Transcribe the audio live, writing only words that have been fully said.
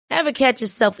Ever catch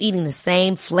yourself eating the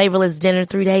same flavorless dinner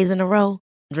 3 days in a row?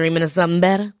 Dreaming of something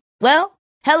better? Well,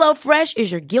 HelloFresh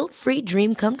is your guilt-free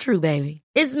dream come true, baby.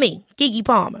 It's me, Keke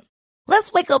Palmer.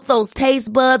 Let's wake up those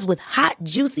taste buds with hot,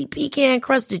 juicy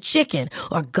pecan-crusted chicken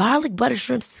or garlic butter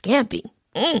shrimp scampi.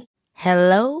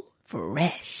 Hello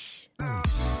Fresh.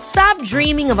 Stop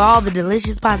dreaming of all the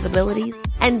delicious possibilities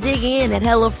and dig in at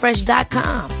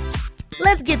HelloFresh.com.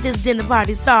 Let's get this dinner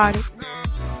party started.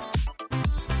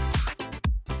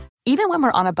 Even when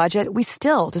we're on a budget, we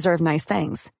still deserve nice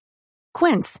things.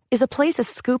 Quince is a place to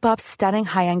scoop up stunning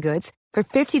high-end goods for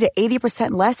 50 to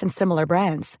 80% less than similar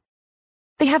brands.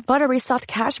 They have buttery soft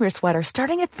cashmere sweaters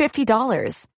starting at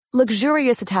 $50,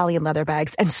 luxurious Italian leather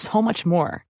bags, and so much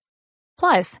more.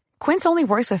 Plus, Quince only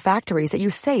works with factories that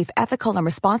use safe, ethical, and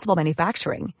responsible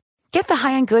manufacturing. Get the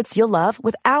high-end goods you'll love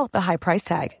without the high price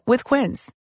tag with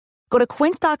Quince. Go to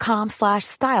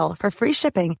quince.com/style for free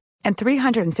shipping and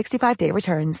 365-day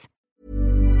returns.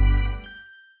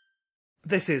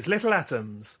 This is Little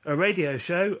Atoms, a radio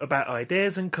show about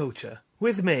ideas and culture,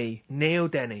 with me, Neil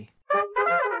Denny.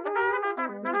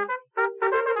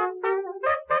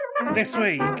 This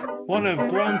week, one of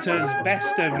Granta's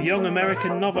best of young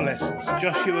American novelists,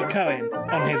 Joshua Cohen,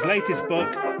 on his latest book,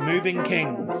 Moving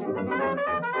Kings.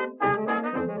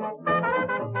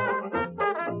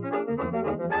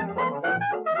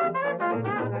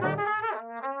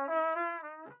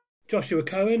 Joshua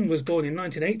Cohen was born in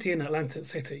 1980 in Atlantic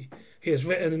City. He has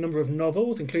written a number of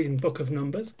novels, including Book of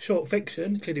Numbers, short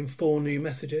fiction, including 4 New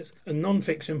Messages, and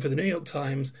non-fiction for the New York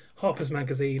Times, Harper's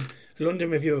Magazine,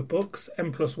 London Review of Books,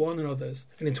 M+1 and others.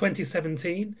 And in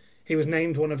 2017, he was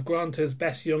named one of Granta's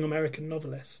best young American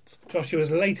novelists.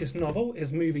 Joshua's latest novel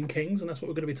is Moving Kings, and that's what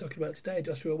we're going to be talking about today.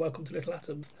 Joshua, welcome to Little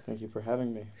Atoms. Thank you for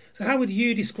having me. So how would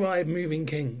you describe Moving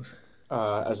Kings?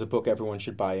 As a book everyone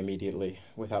should buy immediately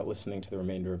without listening to the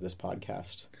remainder of this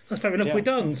podcast. That's fair enough, yeah. We're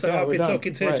done. So I've been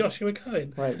talking to Joshua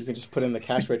Cohen. Right, you can just put in the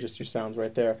cash register sounds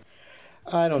right there.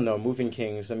 I don't know, Moving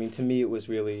Kings, I mean, to me it was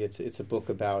really, it's a book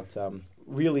about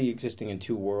really existing in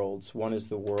 2 worlds. One is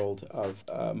the world of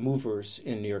movers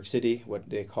in New York City, what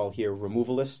they call here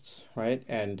removalists, right?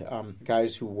 And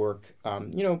guys who work,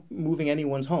 moving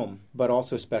anyone's home, but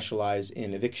also specialize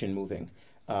in eviction moving.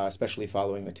 Especially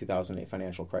following the 2008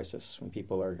 financial crisis, when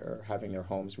people are having their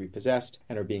homes repossessed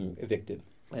and are being evicted.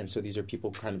 And so these are people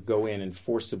who kind of go in and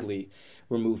forcibly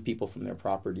remove people from their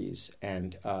properties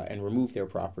and remove their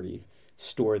property,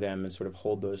 store them, and sort of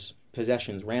hold those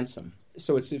possessions ransom.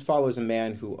 So it follows a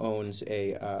man who owns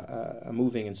a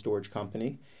moving and storage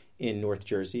company in North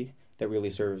Jersey that really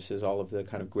services all of the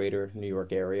kind of greater New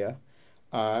York area.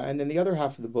 And then the other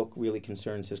half of the book really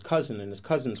concerns his cousin and his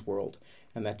cousin's world,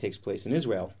 and that takes place in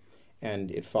Israel.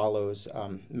 And it follows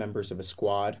members of a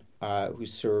squad who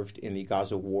served in the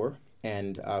Gaza war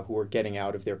and who are getting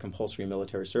out of their compulsory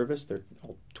military service. They're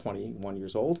 21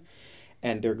 years old.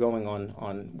 And they're going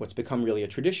on what's become really a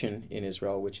tradition in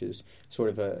Israel, which is sort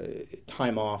of a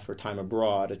time off or time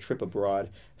abroad, a trip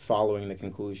abroad, following the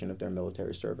conclusion of their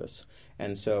military service.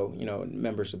 And so,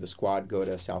 members of the squad go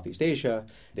to Southeast Asia,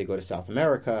 they go to South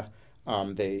America,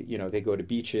 they go to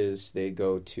beaches, they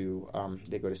go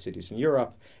to cities in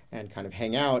Europe and kind of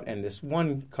hang out. And this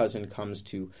one cousin comes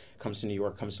to New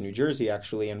York, comes to New Jersey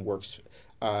actually, and works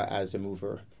as a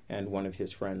mover. And one of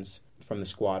his friends from the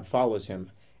squad follows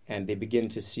him. And they begin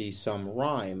to see some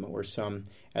rhyme or some,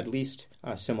 at least,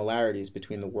 similarities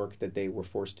between the work that they were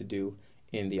forced to do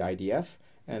in the IDF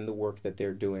and the work that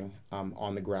they're doing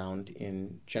on the ground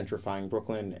in gentrifying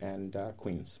Brooklyn and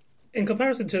Queens. In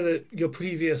comparison to your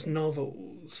previous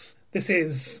novels, this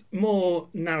is more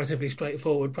narratively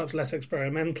straightforward, perhaps less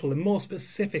experimental, and more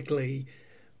specifically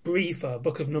briefer.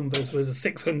 Book of Numbers was a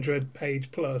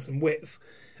 600-page plus, and Wits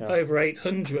over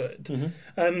 800.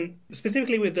 Mm-hmm.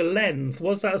 Specifically with the length,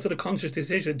 was that a sort of conscious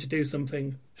decision to do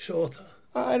something shorter?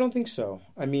 I don't think so.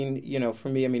 I mean, for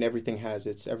me, everything has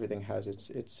its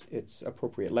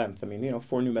appropriate length. I mean,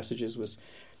 4 New Messages was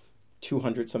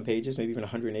 200 some pages, maybe even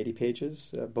 180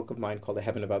 pages. A book of mine called The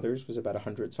Heaven of Others was about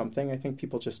 100 something. I think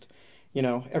people just,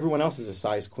 everyone else is a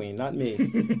size queen, not me.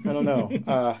 I don't know.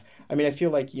 I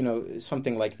feel like,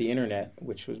 something like the internet,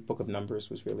 which was Book of Numbers,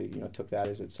 was really, took that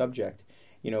as its subject,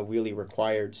 really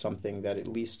required something that at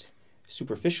least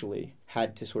superficially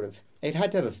had to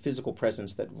have a physical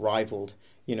presence that rivaled,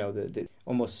 the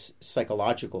almost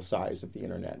psychological size of the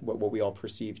internet, what we all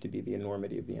perceive to be the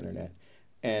enormity of the internet.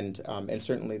 And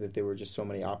certainly that there were just so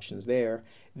many options there.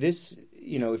 This,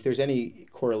 if there's any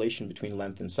correlation between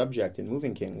length and subject in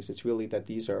Moving Kings, it's really that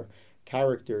these are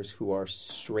characters who are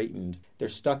straitened. They're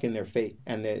stuck in their fate,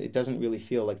 and it doesn't really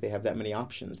feel like they have that many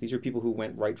options. These are people who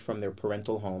went right from their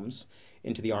parental homes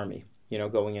into the army,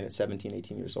 going in at 17,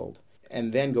 18 years old,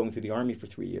 and then going through the army for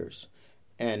 3 years.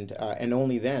 And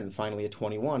only then, finally at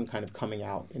 21, kind of coming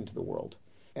out into the world.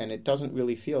 And it doesn't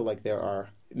really feel like there are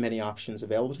many options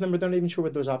available to them, but they're not even sure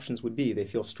what those options would be. They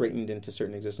feel straightened into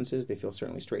certain existences. They feel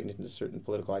certainly straightened into certain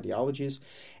political ideologies.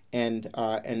 And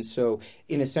so,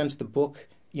 in a sense, the book,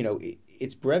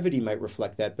 its brevity might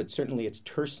reflect that, but certainly its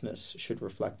terseness should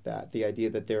reflect that. The idea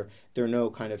that there are no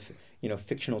kind of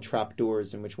fictional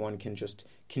trapdoors in which one can just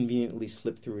conveniently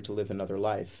slip through to live another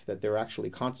life, that there are actually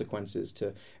consequences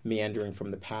to meandering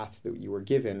from the path that you were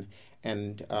given.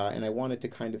 And I wanted to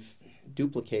kind of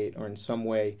duplicate or in some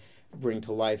way bring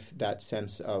to life that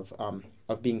sense of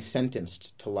being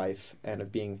sentenced to life and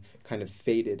of being kind of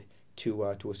fated to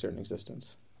a certain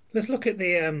existence. Let's look at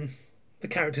the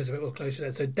characters a bit more closely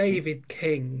then. So David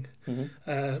King,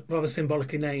 rather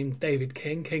symbolically named David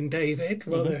King, King David,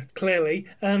 rather clearly.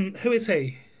 Who is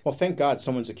he? Well, thank God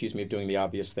someone's accused me of doing the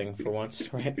obvious thing for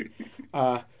once, right?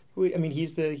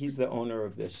 He's the owner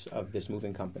of this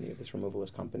moving company, of this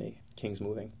removalist company, King's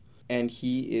Moving. And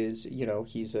he is,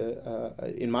 he's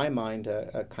in my mind,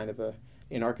 a kind of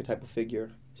an archetypal figure,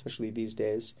 especially these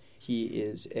days. He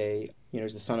is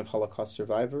he's the son of Holocaust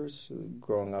survivors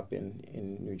growing up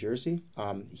in New Jersey.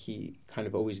 He kind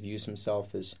of always views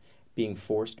himself as being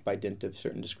forced by dint of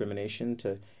certain discrimination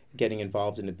to getting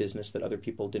involved in a business that other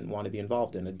people didn't want to be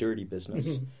involved in, a dirty business.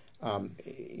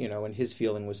 And his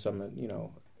feeling was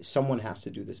someone has to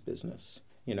do this business,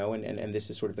 and this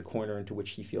is sort of the corner into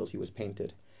which he feels he was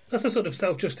painted. That's a sort of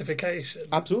self-justification.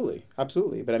 Absolutely.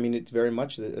 But it's very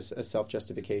much a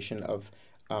self-justification of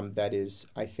that is,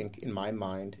 I think, in my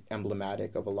mind,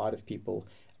 emblematic of a lot of people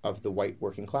of the white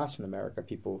working class in America,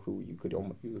 people who you could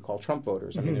call Trump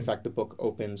voters. I mean, in fact, the book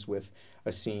opens with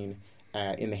a scene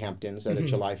in the Hamptons at a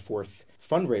July 4th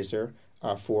fundraiser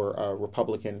for a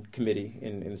Republican committee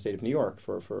in the state of New York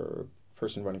for a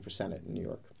person running for Senate in New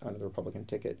York on the Republican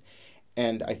ticket.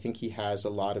 And I think he has a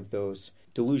lot of those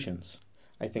delusions.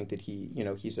 I think that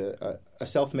he's a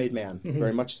self-made man,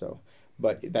 very much so.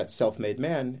 But that self-made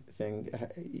man thing,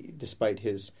 despite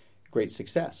his great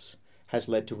success, has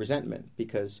led to resentment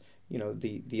because,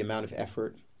 the amount of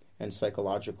effort and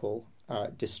psychological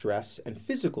distress and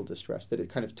physical distress that it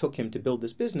kind of took him to build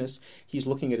this business, he's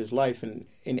looking at his life and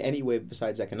in any way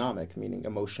besides economic, meaning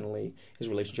emotionally, his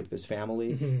relationship with his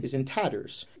family is in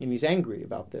tatters. And he's angry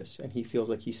about this and he feels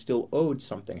like he's still owed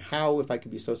something. How, if I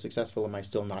could be so successful, am I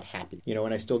still not happy?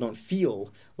 And I still don't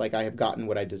feel like I have gotten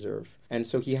what I deserve. And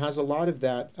so he has a lot of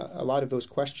that, a lot of those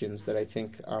questions that I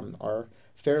think are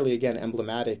fairly, again,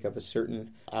 emblematic of a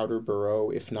certain outer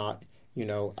borough, if not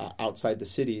outside the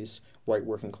cities, white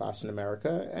working class in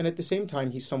America. And at the same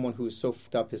time, he's someone who has so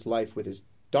f***ed up his life with his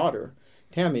daughter,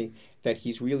 Tammy, that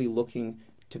he's really looking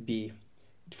to be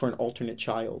for an alternate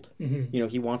child.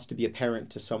 He wants to be a parent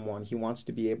to someone. He wants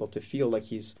to be able to feel like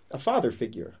he's a father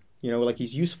figure, like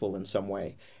he's useful in some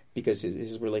way because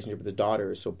his relationship with his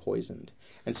daughter is so poisoned.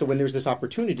 And so when there's this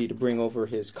opportunity to bring over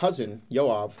his cousin,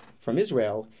 Yoav, from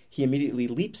Israel, he immediately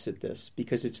leaps at this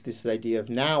because it's this idea of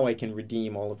now I can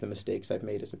redeem all of the mistakes I've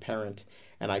made as a parent.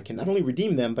 And I can not only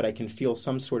redeem them, but I can feel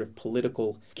some sort of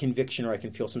political conviction or I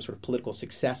can feel some sort of political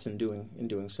success in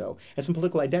doing so. And some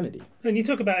political identity. And you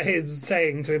talk about him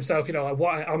saying to himself,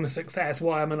 I'm a success,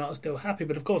 why am I not still happy?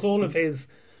 But of course all of his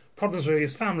problems with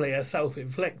his family are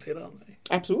self-inflicted, aren't they?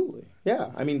 Absolutely.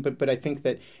 Yeah. I mean, but I think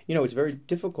that, it's very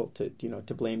difficult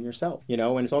to blame yourself,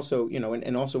 and it's also,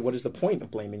 and also what is the point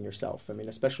of blaming yourself? I mean,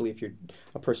 especially if you're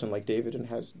a person like David and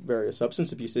has various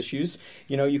substance abuse issues,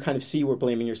 you kind of see where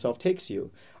blaming yourself takes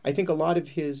you. I think a lot of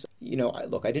his,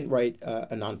 look, I didn't write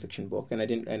a nonfiction book and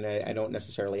I don't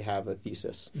necessarily have a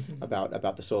thesis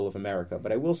about the soul of America,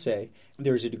 but I will say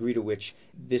there's a degree to which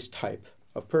this type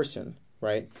of person,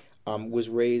 right, was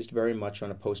raised very much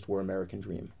on a post-war American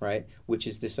dream, right? Which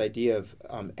is this idea of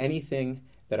anything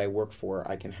that I work for,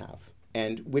 I can have.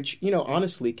 And which,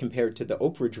 honestly, compared to the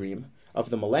Oprah dream of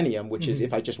the millennium, which is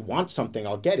if I just want something,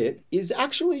 I'll get it, is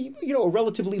actually, a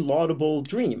relatively laudable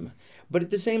dream. But at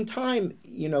the same time,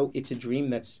 it's a dream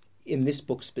that's, in this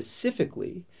book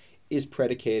specifically, is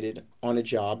predicated on a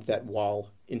job that, while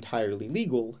entirely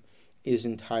legal, is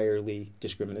entirely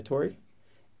discriminatory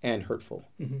and hurtful.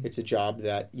 It's a job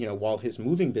that, while his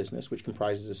moving business, which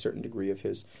comprises a certain degree of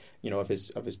his, of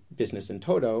his business in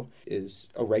toto, is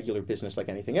a regular business like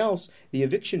anything else, the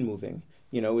eviction moving,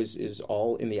 is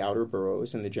all in the outer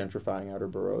boroughs and the gentrifying outer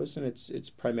boroughs, and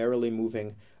it's primarily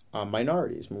moving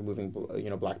minorities. We're moving,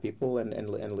 black people and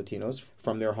Latinos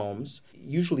from their homes,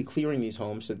 usually clearing these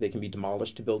homes so that they can be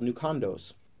demolished to build new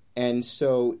condos. And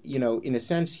so, in a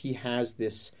sense, he has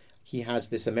this he has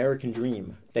this American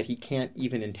dream that he can't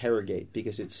even interrogate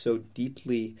because it's so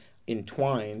deeply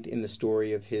entwined in the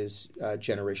story of his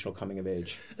generational coming of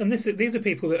age. And these are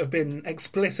people that have been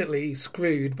explicitly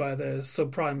screwed by the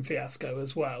subprime fiasco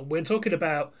as well. We're talking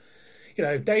about,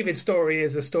 David's story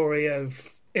is a story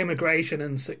of immigration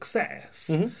and success.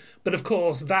 Mm-hmm. But of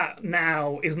course, that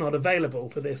now is not available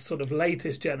for this sort of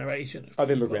latest generation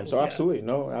of immigrants. So absolutely,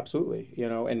 no, absolutely,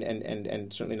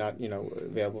 and certainly not,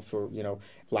 available for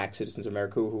black citizens of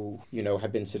America who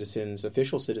have been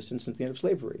official citizens since the end of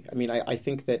slavery. I mean, I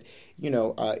think that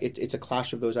it's a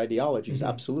clash of those ideologies, mm-hmm.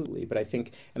 absolutely. But I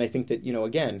think that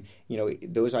again,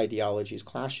 those ideologies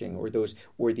clashing or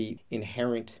the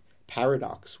inherent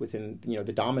paradox within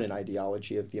the dominant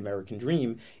ideology of the American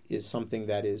dream is something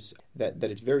that it's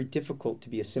very difficult to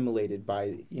be assimilated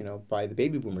by the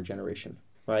baby boomer generation,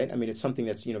 right? I mean, it's something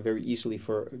that's very easy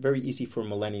for a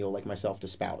millennial like myself to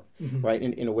spout, mm-hmm. right?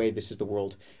 In a way, this is the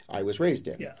world I was raised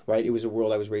in, yeah. right? It was a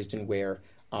world I was raised in where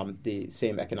the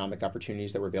same economic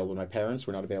opportunities that were available to my parents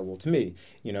were not available to me.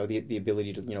 The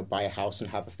ability to buy a house and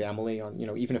have a family on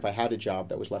even if I had a job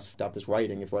that was less up as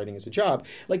writing, if writing is a job,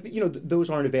 those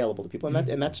aren't available to people, and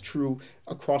mm-hmm. that's true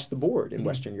across the board in mm-hmm.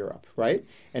 Western Europe, right,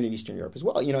 and in Eastern Europe as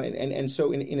well. And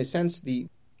so in a sense, the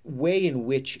way in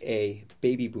which a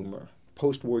baby boomer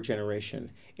post-war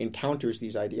generation encounters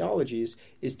these ideologies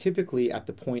is typically at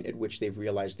the point at which they've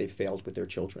realized they've failed with their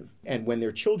children. And when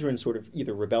their children sort of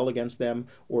either rebel against them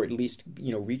or at least,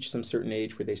 reach some certain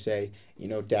age where they say,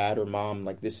 Dad or Mom,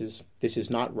 this is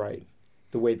not right.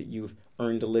 The way that you've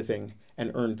earned a living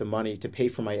and earned the money to pay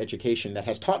for my education that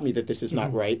has taught me that this is not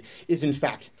mm-hmm. right is in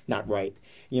fact not right.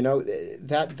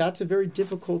 That's a very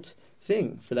difficult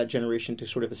thing for that generation to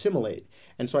sort of assimilate.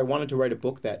 And so I wanted to write a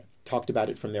book that talked about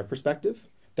it from their perspective,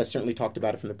 that certainly talked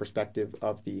about it from the perspective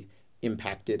of the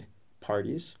impacted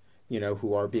parties,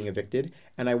 who are being evicted.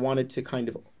 And I wanted to kind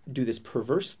of do this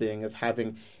perverse thing of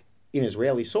having an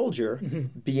Israeli soldier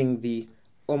mm-hmm. being the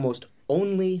almost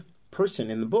only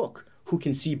person in the book who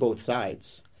can see both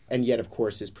sides, and yet, of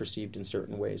course, is perceived in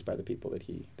certain ways by the people that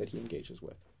he engages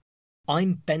with.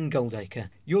 I'm Ben Goldacre.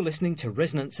 You're listening to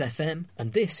Resonance FM,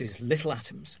 and this is Little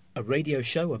Atoms, a radio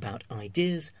show about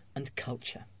ideas and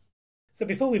culture. So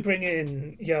before we bring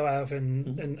in Yoav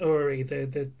and Uri,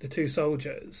 the two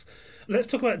soldiers, let's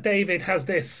talk about David has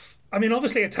this,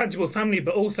 obviously a tangible family,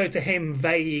 but also to him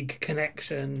vague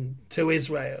connection to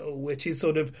Israel, which is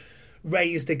sort of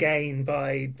raised again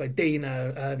by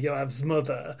Dina, Yoav's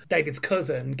mother, David's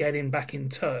cousin, getting back in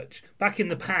touch. Back in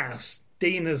the past,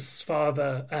 Dina's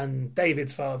father and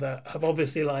David's father have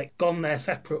obviously gone their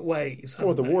separate ways.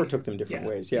 Well, the war took them different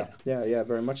ways. Yeah,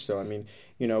 very much so. I mean,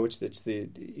 it's the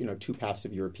two paths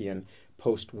of European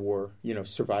post-war,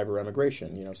 survivor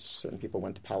emigration. Certain people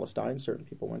went to Palestine, certain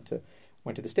people went to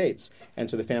the States, and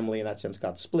so the family in that sense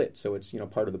got split. So it's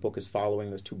part of the book is following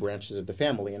those two branches of the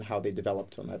family and how they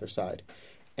developed on either side.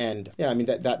 And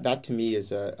that to me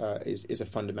is a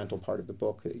fundamental part of the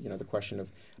book. The question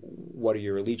of what are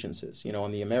your allegiances.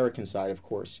 On the American side, of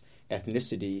course,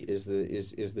 ethnicity is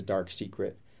the dark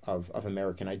secret of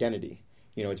American identity.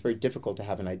 It's very difficult to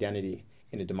have an identity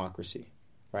in a democracy,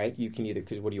 right? You can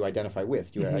because what do you identify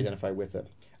with? Do you mm-hmm. identify with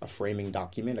a framing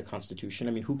document, a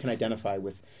constitution? Who can identify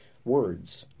with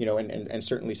words? And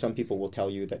certainly some people will tell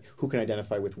you that who can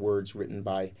identify with words written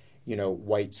by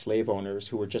white slave owners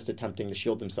who were just attempting to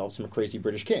shield themselves from a crazy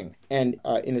British king. And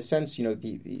in a sense,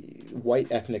 the white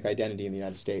ethnic identity in the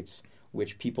United States,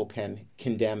 which people can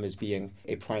condemn as being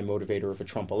a prime motivator of a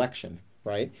Trump election,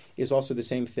 right, is also the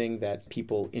same thing that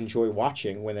people enjoy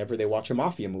watching whenever they watch a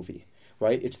mafia movie,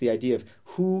 right? It's the idea of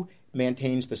who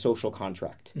maintains the social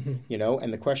contract, mm-hmm.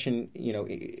 And the question,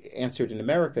 answered in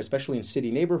America, especially in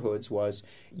city neighborhoods, was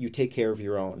you take care of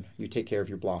your own, you take care of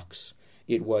your blocks.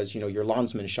 It was, your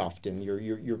Landsmannschaften,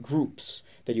 your groups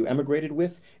that you emigrated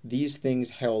with. These things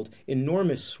held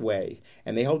enormous sway,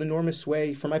 and they held enormous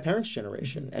sway for my parents'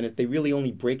 generation. Mm-hmm. And they really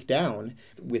only break down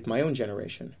with my own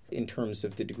generation in terms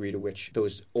of the degree to which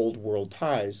those old world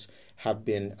ties have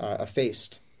been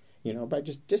effaced, by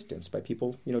just distance, by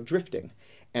people, drifting.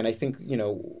 And I think,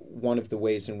 one of the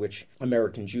ways in which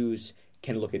American Jews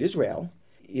can look at Israel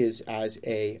is as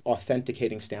a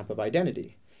authenticating stamp of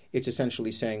identity. It's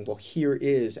essentially saying, well, here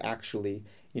is actually,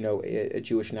 a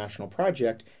Jewish national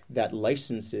project that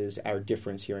licenses our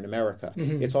difference here in America.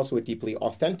 Mm-hmm. It's also a deeply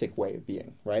authentic way of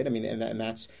being, right? And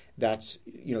that's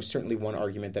certainly one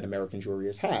argument that American Jewry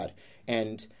has had.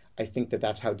 And I think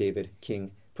that's how David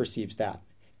King perceives that.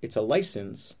 It's a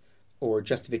license or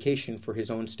justification for his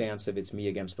own stance of it's me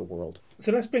against the world.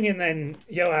 So let's bring in then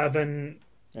Yoav and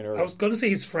I was going to say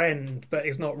his friend, but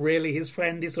he's not really his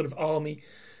friend. He's sort of army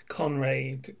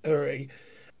Conrad Uri.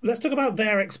 Let's talk about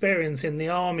their experience in the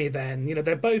army then. You know,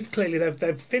 they're both clearly,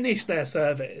 they've finished their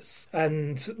service,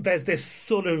 and there's this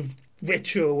sort of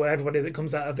ritual where everybody that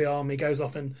comes out of the army goes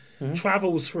off and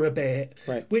travels for a bit,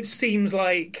 which seems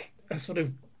like a sort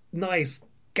of nice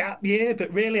gap year,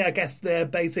 but really I guess they're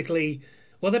basically,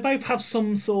 well, they both have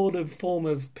some sort of form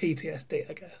of PTSD,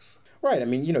 I guess. Right. I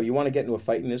mean, you know, you want to get into a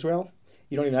fight in Israel,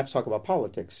 you don't even have to talk about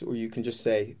politics, or you can just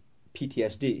say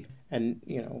PTSD. And,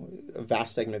 you know, a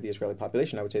vast segment of the Israeli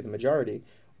population, I would say the majority,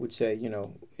 would say, you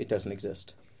know, it doesn't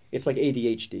exist. It's like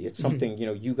ADHD. It's something, you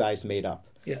know, you guys made up.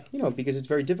 Yeah. You know, because it's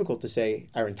very difficult to say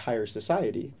our entire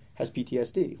society has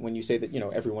PTSD when you say that, you know,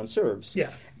 everyone serves.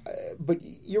 Yeah. But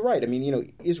you're right. I mean, you know,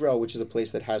 Israel, which is a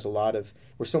place that has a lot of,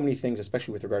 where so many things,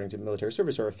 especially with regarding to military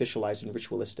service, are officialized and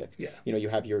ritualistic. Yeah. You know, you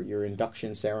have your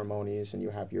induction ceremonies, and you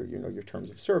have your, you know, your terms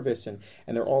of service, and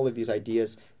there are all of these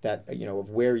ideas that, you know, of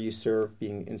where you serve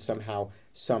being in somehow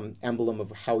some emblem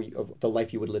of of the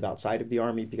life you would live outside of the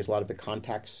army, because a lot of the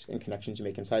contacts and connections you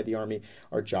make inside the army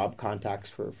are job contacts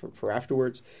for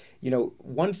afterwards. You know,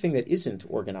 one thing that isn't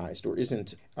organized or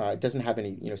doesn't have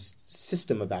any, you know,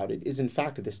 system about it is in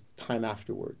fact this time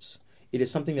afterwards. It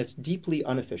is something that's deeply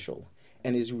unofficial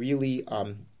and is really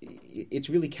it's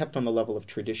really kept on the level of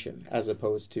tradition as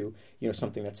opposed to, you know,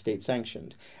 something that's state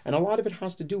sanctioned. And a lot of it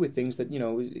has to do with things that, you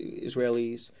know,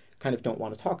 Israelis kind of don't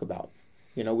want to talk about.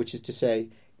 You know, which is to say,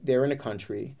 they're in a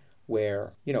country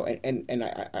where, you know, and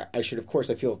I should, of course,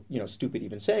 I feel, you know, stupid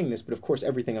even saying this, but of course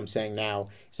everything I'm saying now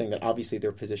is saying that obviously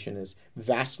their position is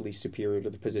vastly superior to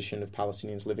the position of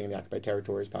Palestinians living in the occupied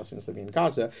territories, Palestinians living in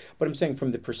Gaza. But I'm saying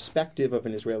from the perspective of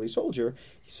an Israeli soldier,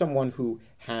 someone who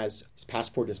his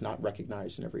passport is not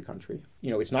recognized in every country. You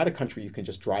know, it's not a country you can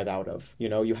just drive out of. You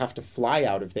know, you have to fly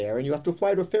out of there, and you have to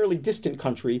fly to a fairly distant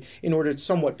country in order to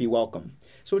somewhat be welcome.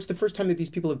 So it's the first time that these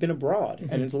people have been abroad.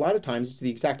 Mm-hmm. And a lot of times it's the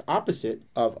exact opposite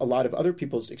of a lot of other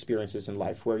people's experiences in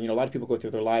life, where, you know, a lot of people go through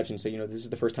their lives and say, you know, this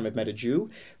is the first time I've met a Jew.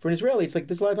 For an Israeli, it's like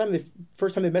this is a lot of time the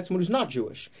first time they've met someone who's not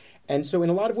Jewish. And so in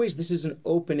a lot of ways, this is an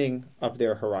opening of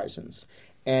their horizons.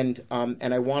 And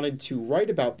I wanted to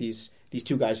write about these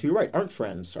two guys who, you're right, aren't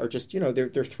friends, are just, you know,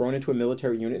 they're thrown into a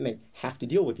military unit and they have to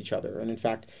deal with each other. And in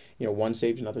fact, you know, one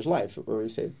saved another's life, or he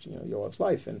saved, you know, Yoav's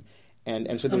life.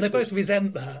 And so they both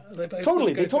resent that.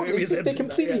 They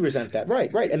completely resent that.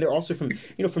 Right. And they're also from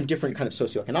different kind of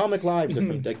socioeconomic lives. They're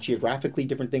from like geographically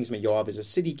different things. I mean, Yoav is a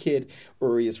city kid.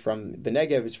 Uri is from the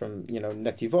Negev. Is from, you know,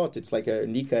 Netivot. It's like a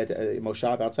Nika, a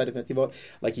Moshav outside of Netivot.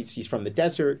 Like he's from the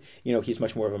desert. You know, he's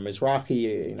much more of a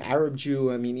Mizrahi, an Arab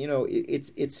Jew. I mean, you know,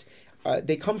 it's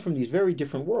they come from these very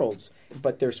different worlds,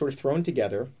 but they're sort of thrown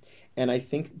together. And I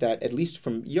think that, at least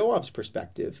from Yoav's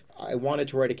perspective, I wanted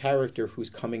to write a character who's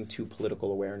coming to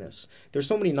political awareness. There's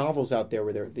so many novels out there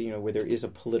where there is a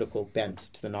political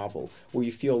bent to the novel, where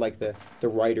you feel like the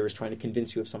writer is trying to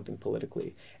convince you of something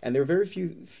politically. And there are very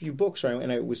few books, right? And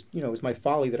it was my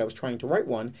folly that I was trying to write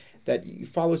one that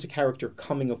follows a character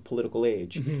coming of political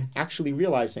age, actually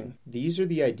realizing these are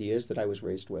the ideas that I was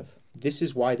raised with. This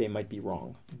is why they might be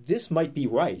wrong. This might be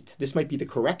right. This might be the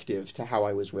corrective to how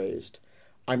I was raised.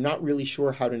 I'm not really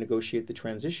sure how to negotiate the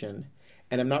transition,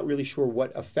 and I'm not really sure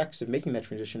what effects of making that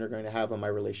transition are going to have on my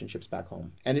relationships back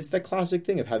home. And it's that classic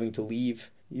thing of having to leave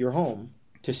your home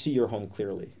to see your home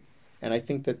clearly. And I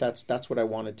think that's what I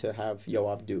wanted to have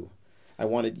Yoav do. I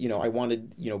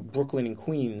wanted Brooklyn and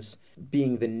Queens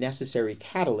being the necessary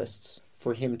catalysts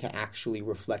for him to actually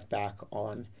reflect back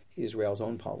on Israel's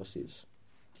own policies.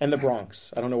 And the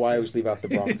Bronx. I don't know why I always leave out the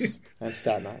Bronx and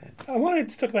Staten Island. I wanted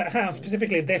to talk about how,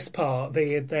 specifically this part,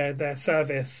 their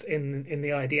service in the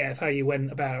IDF, how you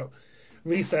went about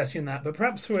researching that, but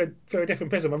perhaps for a different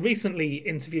prism. I recently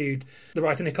interviewed the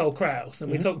writer Nicole Krauss,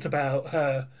 and we talked about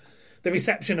the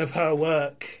reception of her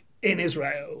work in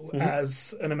Israel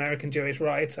as an American Jewish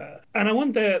writer. And I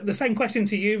wonder the same question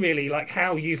to you, really, like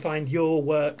how you find your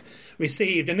work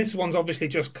received. And this one's obviously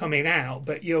just coming out,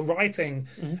 but you're writing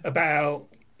about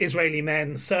Israeli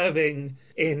men serving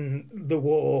in the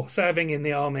war, serving in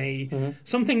the army,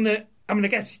 something that, I mean, I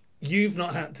guess you've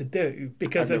not had to do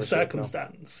because of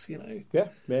circumstance, you know? Yeah,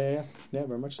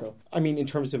 very much so. I mean, in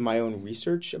terms of my own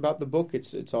research about the book,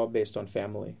 it's all based on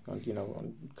family,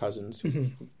 on cousins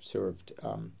who served.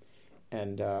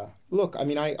 Look, I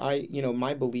mean, I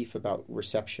my belief about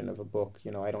reception of a book,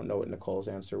 I don't know what Nicole's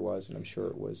answer was, and I'm sure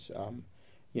it was,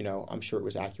 I'm sure it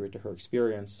was accurate to her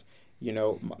experience.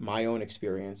 My own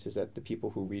experience is that the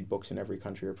people who read books in every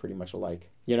country are pretty much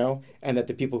alike, and that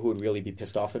the people who would really be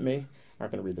pissed off at me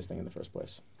aren't going to read this thing in the first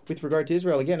place. With regard to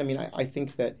Israel, again, I mean, I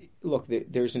think that, look,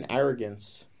 there's an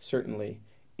arrogance, certainly,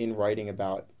 in writing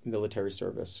about military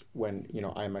service when,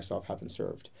 I myself haven't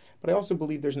served. But I also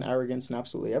believe there's an arrogance in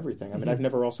absolutely everything. I mean, I've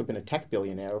never also been a tech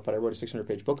billionaire, but I wrote a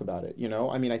 600-page book about it,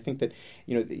 I mean, I think that,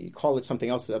 you call it something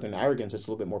else other than arrogance, it's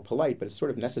a little bit more polite, but it's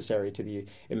sort of necessary to the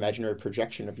imaginary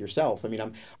projection of yourself. I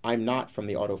mean, I'm not from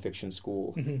the autofiction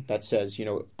school that says,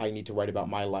 I need to write about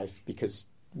my life because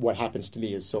what happens to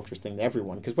me is so interesting to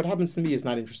everyone, because what happens to me is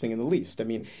not interesting in the least. I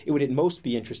mean, it would at most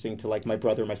be interesting to like my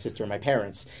brother, my sister, my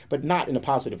parents, but not in a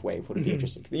positive way would it be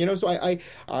interesting to So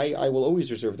I will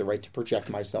always reserve the right to project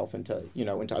myself into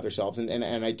other selves,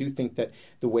 and I do think that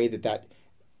the way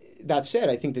that said,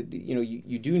 I think that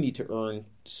you do need to earn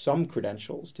some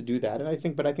credentials to do that, and I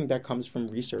think that comes from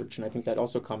research, and I think that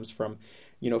also comes from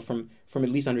from at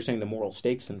least understanding the moral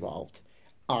stakes involved.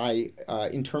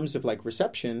 In terms of like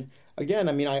reception, again,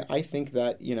 I mean, I think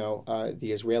that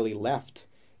the Israeli left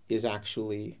is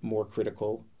actually more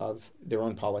critical of their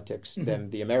own politics than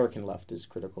the American left is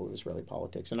critical of Israeli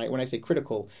politics. And when I say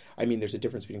critical, I mean there's a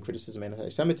difference between criticism and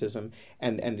anti-Semitism,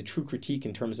 and the true critique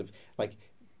in terms of like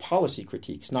policy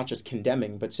critiques, not just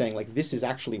condemning, but saying like this is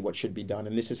actually what should be done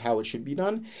and this is how it should be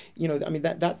done. I mean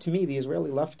that to me, the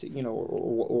Israeli left,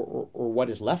 or what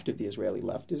is left of the Israeli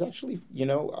left is actually,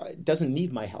 doesn't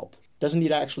need my help. Doesn't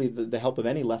need actually the help of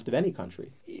any left of any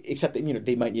country, except that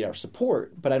they might need our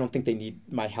support, but I don't think they need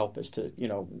my help as to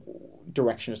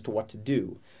direction as to what to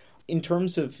do. In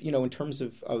terms of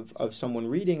someone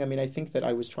reading, I mean, I think that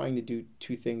I was trying to do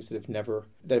two things that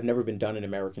have never been done in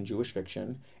American Jewish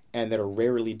fiction, and that are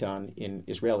rarely done in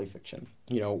Israeli fiction.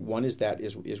 One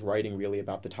is writing really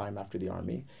about the time after the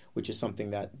army, which is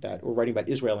something that or writing about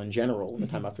Israel in general in the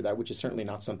time after that, which is certainly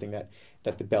not something that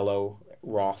the Bellow,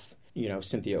 Roth,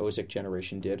 Cynthia Ozick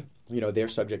generation did. Their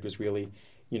subject was really,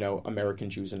 American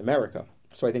Jews in America.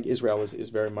 So I think Israel is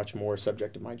very much more a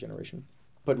subject of my generation.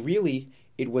 But really,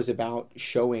 it was about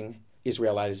showing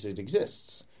Israel as it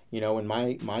exists. And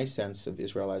my sense of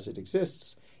Israel as it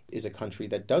exists is a country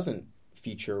that doesn't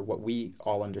feature what we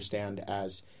all understand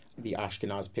as the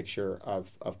Ashkenaz picture of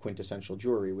quintessential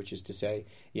Jewry, which is to say,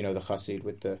 the chassid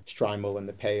with the shtreimel and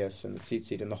the payas and the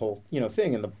tzitzit and the whole,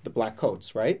 thing, and the black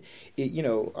coats, right?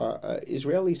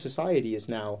 Israeli society is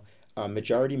now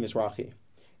majority Mizrahi,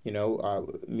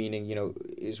 meaning,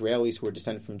 Israelis who are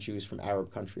descended from Jews from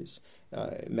Arab countries.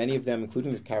 Many of them,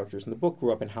 including the characters in the book,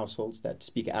 grew up in households that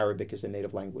speak Arabic as a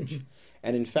native language.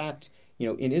 And in fact,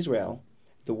 in Israel,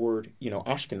 the word,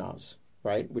 Ashkenaz,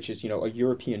 right, which is, a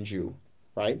European Jew,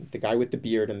 right, the guy with the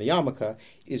beard and the yarmulke,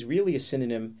 is really a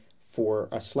synonym for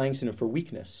a slang synonym for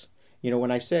weakness. When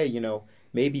I say,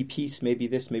 maybe peace, maybe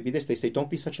this, they say, don't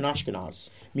be such an Ashkenaz,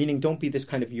 meaning don't be this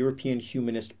kind of European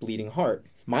humanist bleeding heart.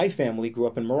 My family grew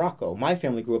up in Morocco. My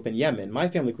family grew up in Yemen. My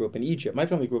family grew up in Egypt. My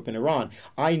family grew up in Iran.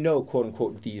 I know, quote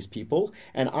unquote, these people,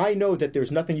 and I know that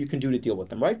there's nothing you can do to deal with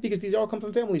them, right? Because these all come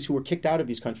from families who were kicked out of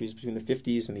these countries between the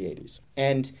 50s and the 80s.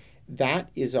 And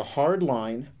that is a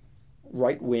hard-line,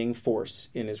 right-wing force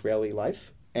in Israeli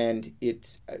life. And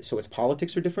its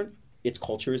politics are different. Its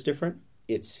culture is different.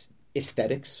 Its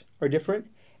aesthetics are different.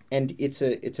 And it's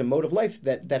a mode of life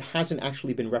that hasn't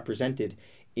actually been represented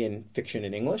in fiction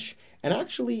in English, and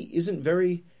actually isn't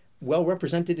very well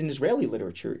represented in Israeli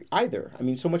literature either. I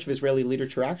mean, so much of Israeli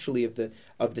literature actually of the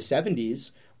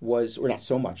 70s was, or not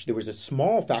so much, there was a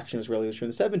small faction of Israeli literature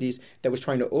in the 70s that was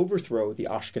trying to overthrow the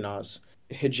Ashkenaz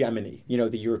hegemony,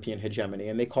 the European hegemony,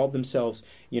 and they called themselves,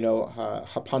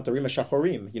 Hapantarim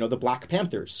HaShachorim, the Black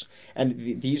Panthers.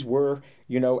 And these were,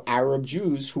 Arab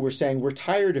Jews who were saying, we're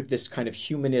tired of this kind of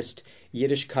humanist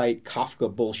Yiddishkeit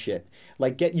Kafka bullshit.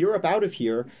 Like, get Europe out of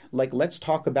here. Like, let's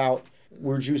talk about,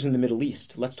 we're Jews in the Middle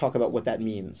East. Let's talk about what that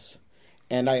means.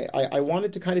 And I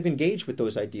wanted to kind of engage with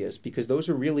those ideas because those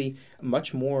are really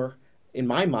much more, in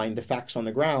my mind, the facts on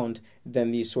the ground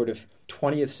than these sort of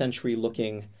 20th century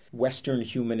looking Western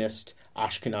humanist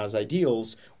Ashkenaz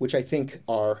ideals, which I think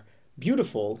are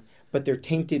beautiful, but they're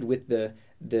tainted with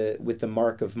the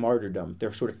mark of martyrdom.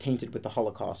 They're sort of tainted with the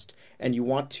Holocaust. And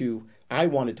I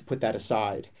wanted to put that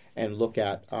aside and look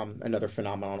at another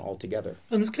phenomenon altogether.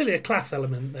 And there's clearly a class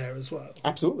element there as well.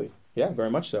 Absolutely. Yeah, very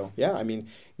much so. Yeah, I mean,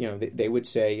 they would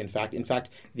say, in fact,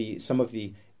 some of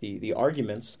the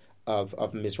arguments of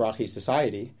Mizrahi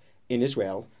society in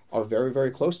Israel are very,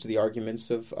 very close to the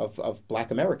arguments of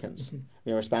Black Americans,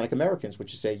 Hispanic Americans,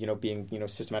 which is say, being,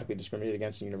 systematically discriminated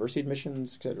against in university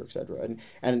admissions, et cetera, et cetera.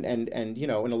 And in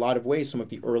a lot of ways, some of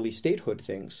the early statehood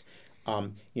things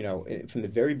From the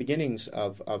very beginnings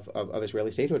of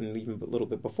Israeli statehood, and even a little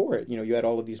bit before it, you had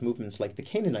all of these movements like the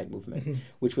Canaanite movement,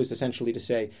 which was essentially to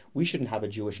say we shouldn't have a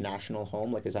Jewish national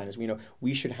home like a Zionism.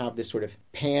 We should have this sort of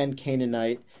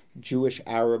pan-Canaanite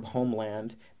Jewish-Arab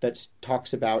homeland that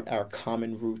talks about our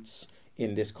common roots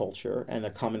in this culture and the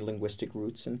common linguistic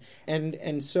roots,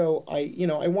 and so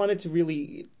I wanted to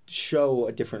really show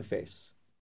a different face.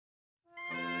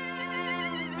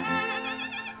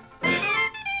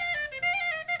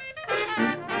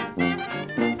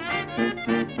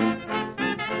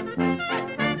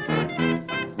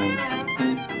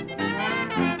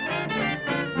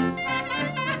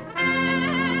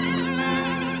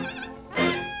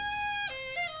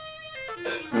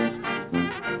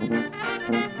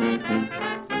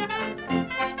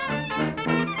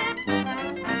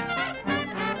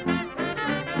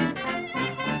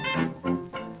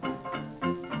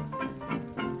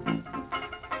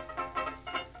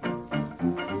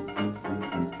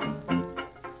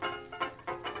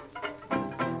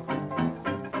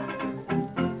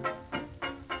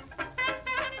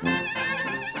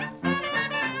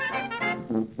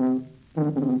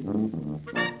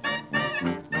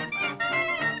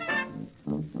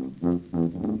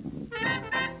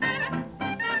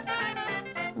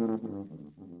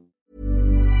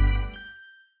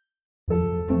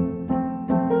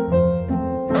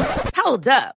 Hold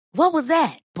up. What was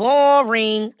that?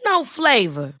 Boring. No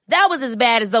flavor. That was as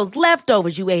bad as those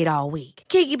leftovers you ate all week.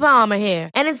 Keke Palmer here,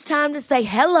 and it's time to say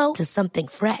hello to something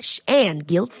fresh and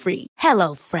guilt-free.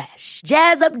 Hello Fresh.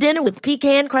 Jazz up dinner with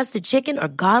pecan-crusted chicken or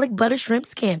garlic butter shrimp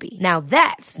scampi. Now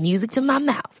that's music to my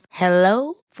mouth.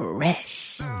 Hello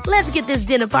Fresh. Let's get this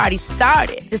dinner party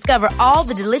started. Discover all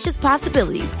the delicious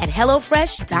possibilities at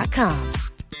HelloFresh.com.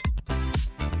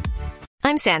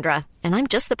 I'm Sandra, and I'm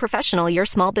just the professional your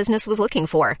small business was looking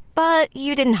for. But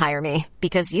you didn't hire me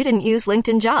because you didn't use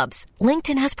LinkedIn Jobs.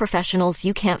 LinkedIn has professionals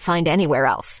you can't find anywhere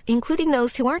else, including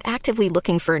those who aren't actively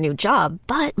looking for a new job,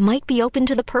 but might be open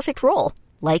to the perfect role,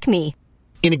 like me.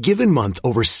 In a given month,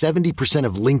 over 70%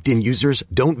 of LinkedIn users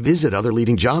don't visit other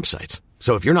leading job sites.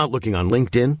 So if you're not looking on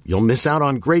LinkedIn, you'll miss out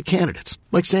on great candidates,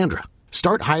 like Sandra.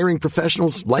 Start hiring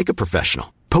professionals like a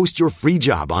professional. Post your free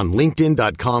job on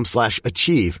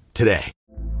linkedin.com/achieve today.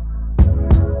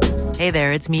 Hey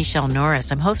there, it's Michelle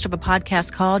Norris. I'm host of a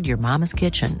podcast called Your Mama's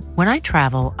Kitchen. When I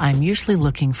travel, I'm usually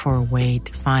looking for a way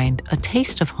to find a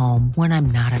taste of home when I'm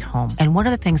not at home. And one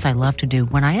of the things I love to do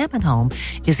when I am at home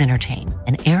is entertain.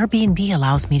 And Airbnb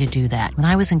allows me to do that. When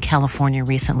I was in California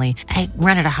recently, I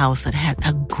rented a house that had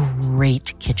a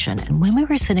great kitchen. And when we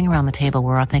were sitting around the table, we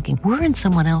were all thinking, we're in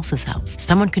someone else's house.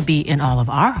 Someone could be in all of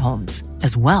our homes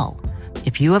as well.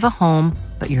 If you have a home,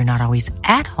 but you're not always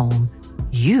at home,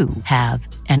 you have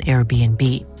an Airbnb.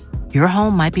 Your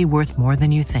home might be worth more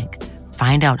than you think.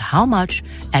 Find out how much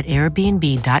at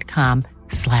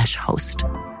airbnb.com/host.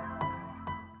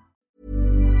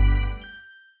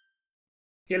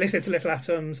 You're listening to Little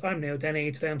Atoms. I'm Neil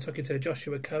Denny. Today I'm talking to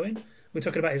Joshua Cohen. We're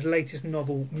talking about his latest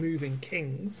novel, Moving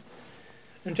Kings.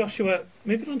 And Joshua,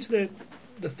 moving on to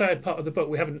the third part of the book,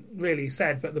 we haven't really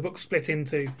said, but the book's split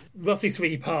into roughly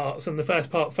 3 parts, and the first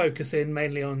part focusing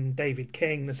mainly on David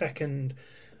King, the second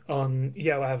on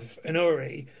Yoav and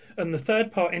Uri, and the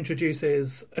third part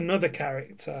introduces another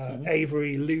character,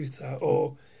 Avery Luter,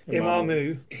 or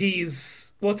Imamu.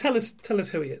 Tell us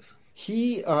who he is.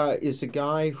 He is a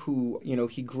guy who,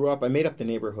 he grew up. I made up the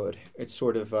neighborhood. It's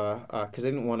sort of because I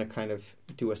didn't want to kind of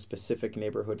do a specific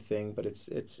neighborhood thing, but it's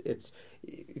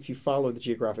if you follow the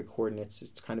geographic coordinates,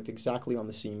 it's kind of exactly on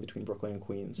the seam between Brooklyn and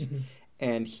Queens. Mm-hmm.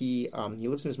 And he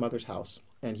lives in his mother's house,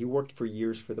 and he worked for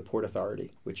years for the Port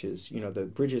Authority, which is the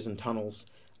bridges and tunnels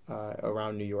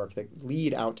around New York that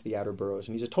lead out to the outer boroughs.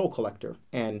 And he's a toll collector,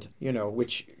 and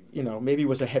which maybe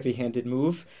was a heavy-handed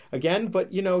move again, but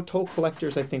toll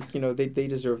collectors, I think they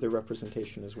deserve their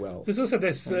representation as well. There's also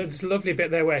this lovely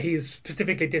bit there where he's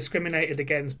specifically discriminated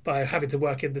against by having to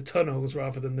work in the tunnels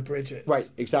rather than the bridges. Right,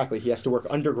 exactly. He has to work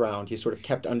underground. He's sort of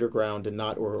kept underground and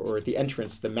not, or at the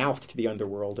entrance, the mouth to the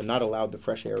underworld, and not allowed the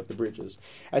fresh air of the bridges,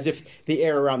 as if the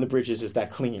air around the bridges is that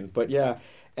clean. But yeah.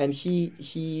 And he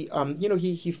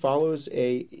follows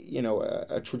a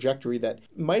trajectory that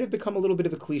might have become a little bit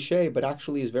of a cliche, but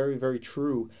actually is very, very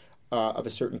true of a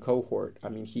certain cohort. I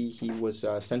mean, he was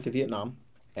sent to Vietnam,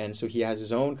 and so he has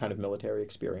his own kind of military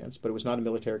experience, but it was not a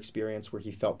military experience where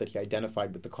he felt that he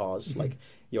identified with the cause, mm-hmm. like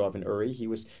Yoav and Uri. He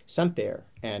was sent there,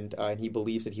 and he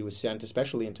believes that he was sent,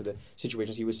 especially into the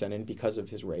situations he was sent in, because of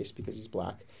his race, because he's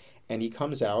black. And he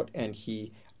comes out, and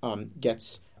he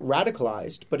gets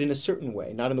radicalized, but in a certain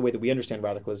way, not in the way that we understand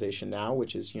radicalization now,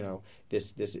 which is,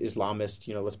 this Islamist,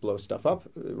 let's blow stuff up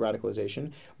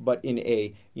radicalization, but in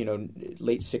a,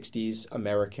 late 60s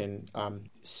American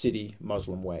city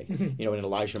Muslim way, in an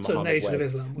Elijah Muhammad way. Nation of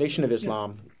Islam. Nation of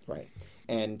Islam, right.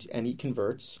 And he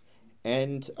converts,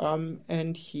 and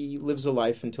he lives a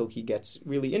life until he gets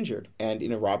really injured, and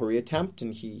in a robbery attempt,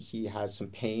 and he has some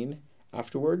pain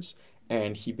afterwards.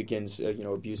 And he begins,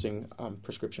 abusing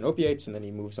prescription opiates, and then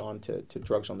he moves on to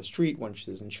drugs on the street once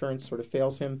his insurance sort of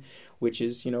fails him, which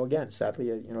is, again, sadly,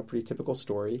 a pretty typical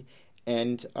story.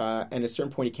 And at a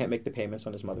certain point, he can't make the payments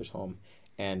on his mother's home,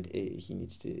 and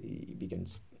he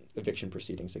begins eviction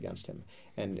proceedings against him.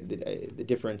 And the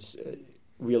difference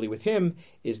really with him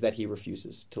is that he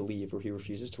refuses to leave, or he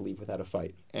refuses to leave without a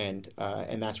fight, and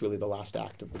that's really the last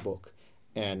act of the book.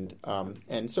 And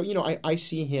so I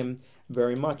see him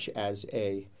very much as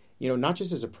a not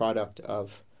just as a product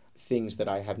of things that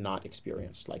I have not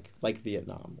experienced, like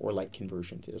Vietnam or like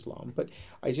conversion to Islam, but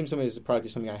I see him as a product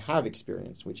of something I have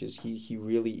experienced, which is he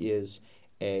really is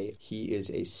he's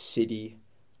a city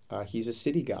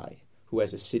guy who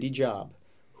has a city job,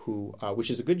 which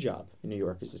is a good job in New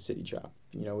York, is a city job.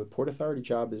 A Port Authority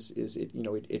job is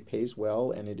it pays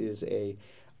well, and it is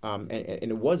and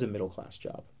it was a middle class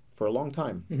job for a long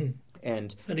time,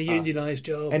 and a unionized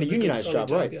job,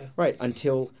 right, yeah. Right,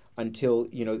 until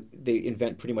they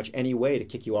invent pretty much any way to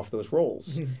kick you off those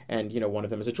roles, and one of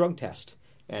them is a drug test,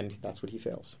 and that's what he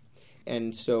fails.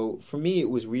 And so for me, it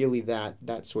was really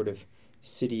that sort of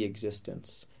city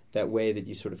existence, that way that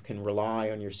you sort of can rely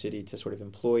on your city to sort of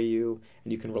employ you,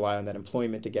 and you can rely on that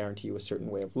employment to guarantee you a certain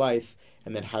way of life,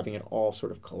 and then having it all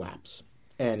sort of collapse,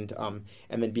 and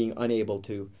then being unable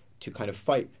to kind of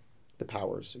fight the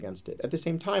powers against it. At the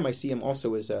same time, I see him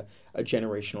also as a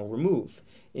generational remove,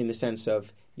 in the sense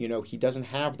of, he doesn't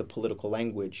have the political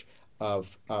language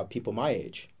of people my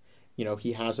age.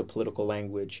 He has a political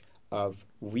language of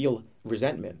real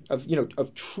resentment,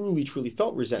 of truly, truly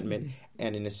felt resentment,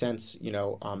 and in a sense,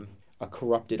 a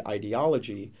corrupted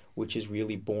ideology, which is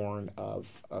really born of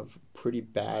pretty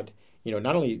bad,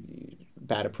 not only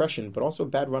bad oppression, but also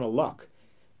bad run of luck,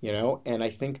 and I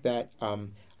think that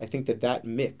that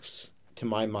mix, to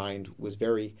my mind, was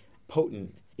very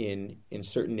potent in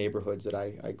certain neighborhoods that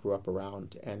I grew up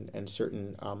around, and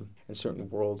certain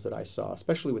worlds that I saw,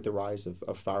 especially with the rise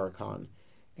of Farrakhan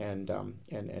and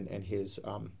his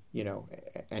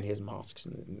and his mosques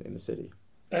in the city.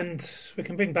 And we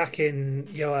can bring back in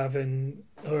Yoav and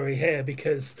Uri here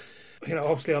because,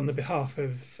 obviously on the behalf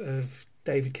of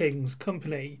David King's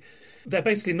company, they're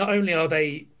basically, not only are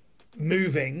they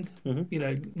moving,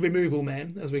 removal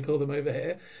men, as we call them over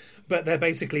here, but they're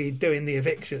basically doing the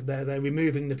eviction. They're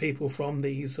removing the people from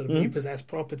these sort of repossessed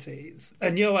properties.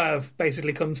 And Yoav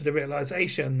basically comes to the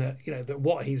realization that, that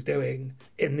what he's doing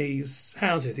in these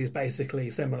houses is basically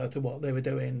similar to what they were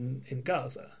doing in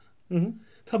Gaza. Mm-hmm.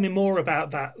 Tell me more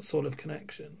about that sort of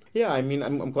connection. Yeah, I mean,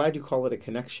 I'm glad you call it a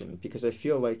connection, because I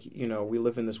feel like, we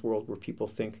live in this world where people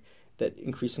think that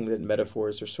increasingly that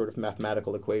metaphors are sort of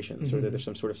mathematical equations, or that there's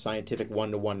some sort of scientific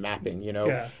one-to-one mapping,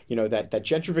 that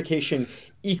gentrification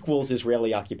equals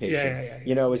Israeli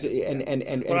occupation. Well,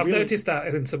 I've noticed that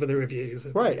in some of the reviews.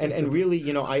 Right, and really,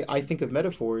 I think of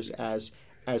metaphors as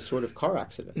sort of car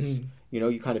accidents.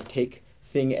 You kind of take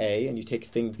thing A and you take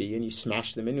thing B and you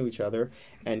smash them into each other,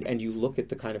 and you look at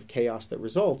the kind of chaos that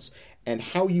results, and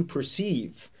how you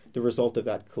perceive the result of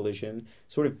that collision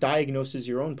sort of diagnoses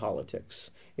your own politics.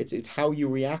 It's how you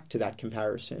react to that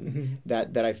comparison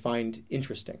that I find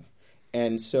interesting.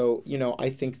 And so, I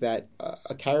think that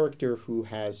a character who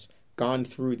has gone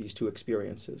through these two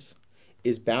experiences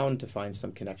is bound to find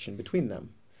some connection between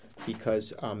them,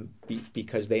 because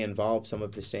they involve some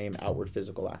of the same outward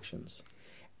physical actions.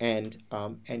 And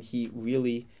he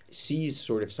really sees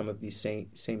sort of some of these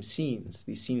same scenes.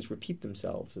 These scenes repeat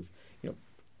themselves of,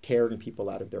 tearing people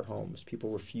out of their homes, people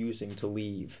refusing to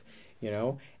leave,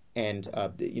 and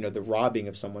the robbing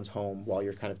of someone's home while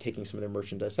you're kind of taking some of their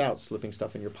merchandise out, slipping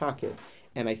stuff in your pocket.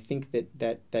 And I think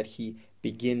that he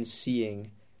begins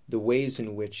seeing the ways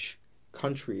in which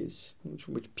countries,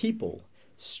 which people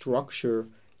structure,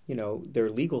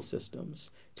 their legal systems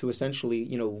to essentially,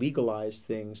 legalize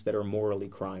things that are morally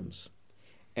crimes.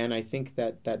 And I think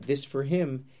that this for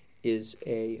him is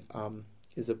a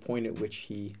point at which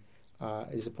he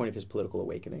is the point of his political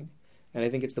awakening. And I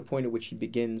think it's the point at which he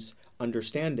begins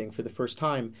understanding for the first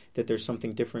time that there's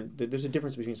something different. That there's a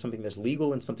difference between something that's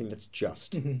legal and something that's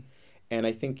just. And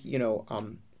I think,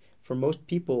 for most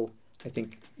people, I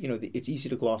think, it's easy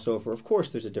to gloss over. Of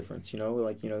course, there's a difference,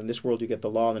 in this world you get the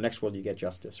law, in the next world you get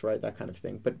justice, right? That kind of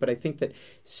thing. But I think that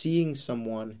seeing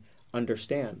someone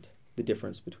understand the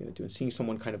difference between the two and seeing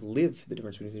someone kind of live the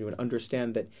difference between the two and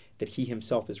understand that he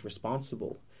himself is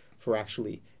responsible for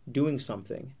actually doing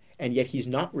something, and yet he's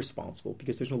not responsible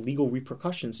because there's no legal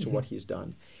repercussions to what he's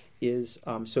done, is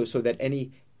so that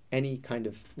any kind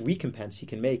of recompense he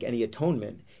can make, any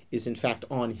atonement, is in fact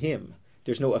on him.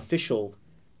 There's no official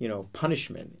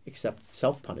punishment except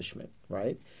self-punishment,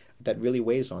 right? That really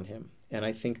weighs on him. And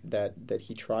I think that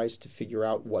he tries to figure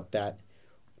out what that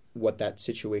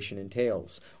situation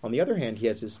entails. On the other hand, he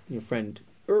has his friend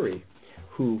Uri,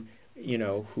 who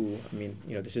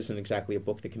this isn't exactly a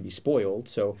book that can be spoiled.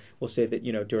 So we'll say that,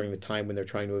 during the time when they're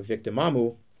trying to evict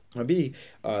Imamu Abi,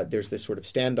 there's this sort of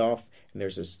standoff, and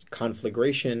there's this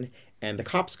conflagration, and the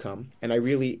cops come, and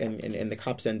the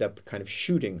cops end up kind of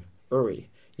shooting Uri,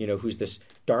 who's this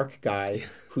dark guy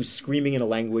who's screaming in a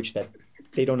language that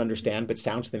they don't understand, but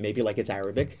sounds to them maybe like it's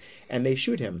Arabic, and they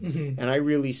shoot him. Mm-hmm. And I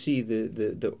really see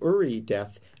the Uri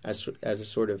death as a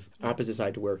sort of opposite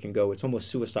side to where it can go. It's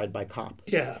almost suicide by cop.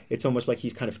 Yeah. It's almost like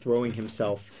he's kind of throwing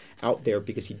himself out there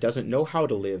because he doesn't know how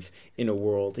to live in a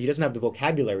world. He doesn't have the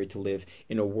vocabulary to live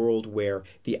in a world where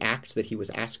the acts that he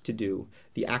was asked to do,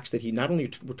 the acts that he not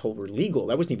only were told were legal,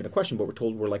 that wasn't even a question, but were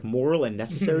told were like moral and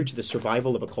necessary to the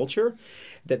survival of a culture,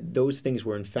 that those things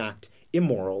were in fact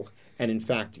immoral and in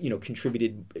fact,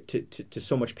 contributed to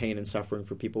so much pain and suffering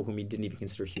for people whom he didn't even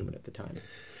consider human at the time.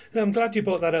 No, I'm glad you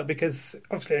brought that up because,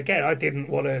 obviously, again, I didn't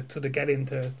want to sort of get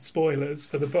into spoilers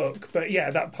for the book. But, yeah,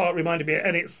 that part reminded me,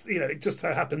 and it's, it just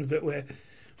so happens that we're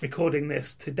recording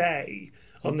this today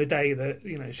on the day that,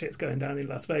 shit's going down in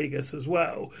Las Vegas as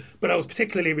well. But I was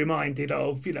particularly reminded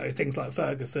of, things like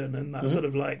Ferguson and that sort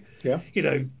of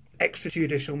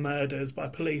extrajudicial murders by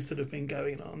police that have been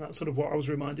going on. That's sort of what I was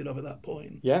reminded of at that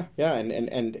point. Yeah, and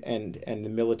the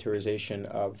militarization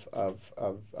of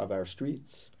our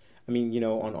streets. I mean,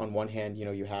 on one hand,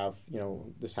 you have,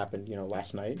 this happened,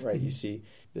 last night, right? Mm-hmm. You see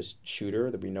this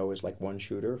shooter that we know is like one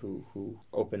shooter who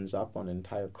opens up on an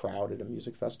entire crowd at a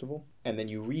music festival. And then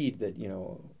you read that,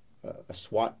 a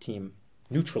SWAT team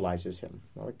neutralizes him.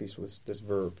 I like this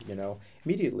verb,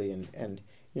 immediately. And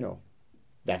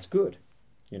that's good.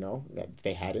 That if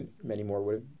they hadn't, many more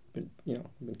would have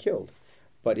been killed.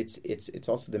 But it's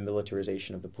also the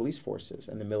militarization of the police forces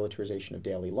and the militarization of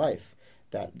daily life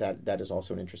that is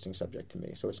also an interesting subject to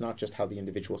me. So it's not just how the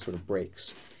individual sort of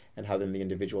breaks and how then the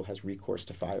individual has recourse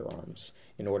to firearms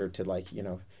in order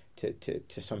to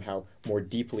to somehow more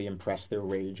deeply impress their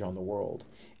rage on the world.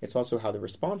 It's also how the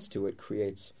response to it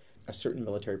creates a certain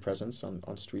military presence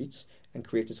on streets and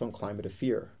creates its own climate of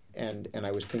fear. And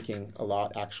I was thinking a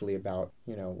lot actually about,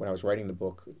 when I was writing the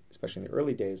book, especially in the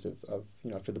early days of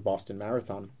after the Boston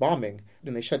Marathon bombing,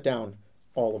 and they shut down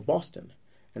all of Boston.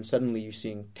 And suddenly you're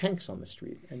seeing tanks on the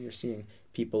street and you're seeing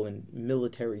people in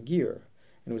military gear.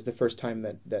 And it was the first time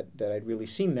that I'd really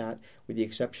seen that, with the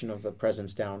exception of a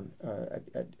presence down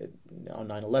on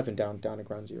 9/11 down at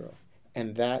Ground Zero.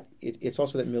 And that it's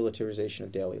also that militarization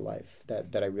of daily life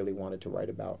that I really wanted to write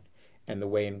about, and the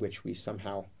way in which we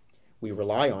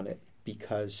rely on it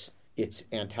because its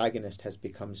antagonist has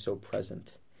become so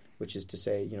present, which is to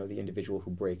say, the individual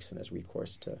who breaks and has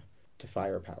recourse to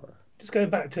firepower. Just going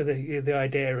back to the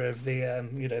idea of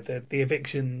the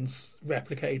evictions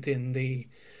replicating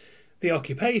the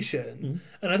occupation,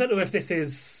 and I don't know if this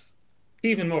is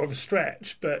even more of a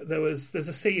stretch, but there's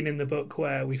a scene in the book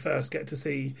where we first get to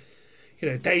see,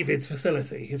 David's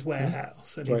facility, his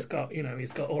warehouse, and he's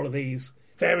got all of these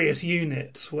various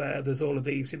units where there's all of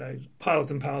these, piles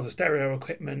and piles of stereo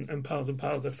equipment and piles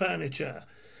of furniture.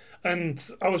 And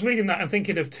I was reading that and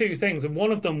thinking of two things, and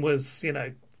one of them was,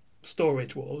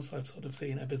 Storage Wars. I've sort of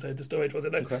seen episodes of Storage Wars. I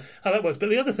don't know how that was. But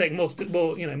the other thing,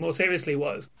 more seriously,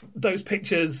 was those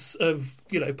pictures of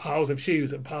piles of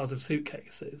shoes and piles of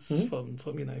suitcases from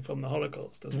the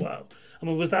Holocaust as well. I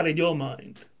mean, was that in your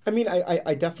mind? I mean,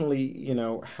 I definitely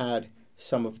had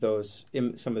some of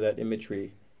that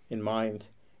imagery in mind.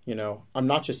 I'm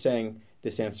not just saying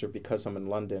this answer because I'm in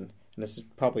London. And this is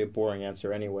probably a boring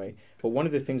answer anyway. But one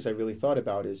of the things I really thought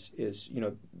about is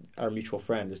Our Mutual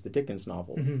Friend is the Dickens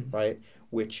novel, right?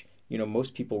 Which,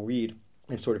 most people read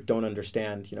and sort of don't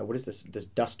understand, what is this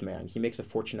dust man? He makes a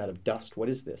fortune out of dust. What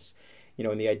is this?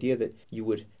 And the idea that you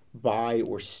would buy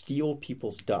or steal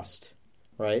people's dust,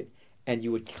 right? And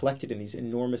you would collect it in these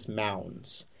enormous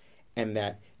mounds. And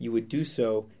that you would do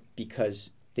so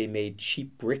because they made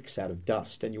cheap bricks out of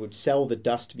dust, and you would sell the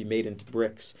dust to be made into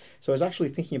bricks. So I was actually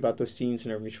thinking about those scenes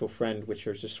in Our Mutual Friend, which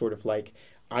are just sort of like,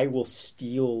 I will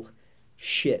steal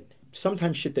shit,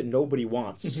 sometimes shit that nobody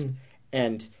wants,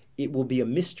 and it will be a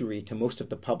mystery to most of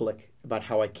the public about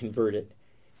how I convert it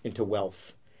into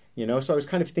wealth. So I was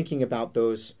kind of thinking about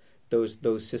those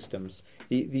systems.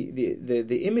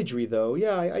 The imagery, though,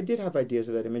 I did have ideas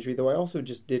of that imagery, though I also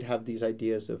just did have these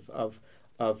ideas of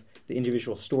the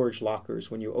individual storage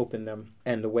lockers when you open them,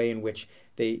 and the way in which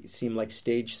they seem like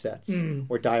stage sets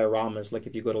or dioramas, like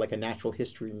if you go to like a natural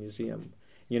history museum.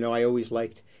 I always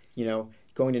liked,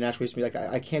 going to natural history. Like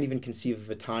I can't even conceive of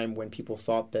a time when people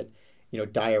thought that,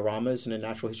 dioramas in a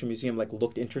natural history museum like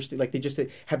looked interesting. Like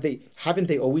haven't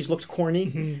they always looked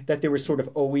corny? That there was sort of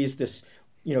always this,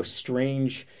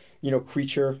 strange,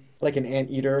 creature like an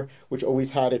anteater, which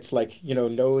always had its like,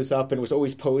 nose up and was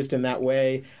always posed in that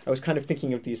way. I was kind of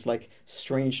thinking of these like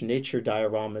strange nature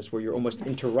dioramas where you're almost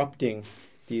interrupting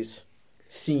these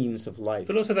scenes of life.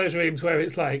 But also those rooms where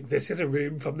it's like, this is a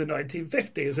room from the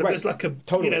 1950s, and there's like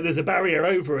totally. There's a barrier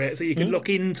over it, so you can look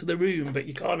into the room, but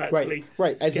you can't actually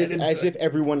As if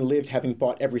everyone lived having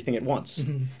bought everything at once.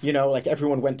 Like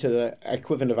everyone went to the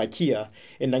equivalent of IKEA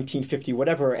in 1950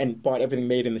 whatever and bought everything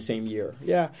made in the same year.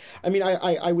 Yeah, I mean,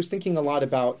 I was thinking a lot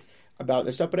about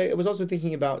this stuff, but I was also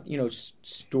thinking about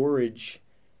storage.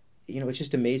 It's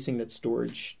just amazing that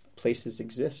storage places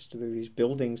exist. There are these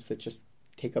buildings that just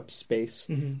take up space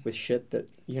with shit that,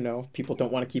 people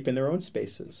don't want to keep in their own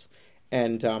spaces.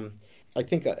 And I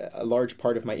think a large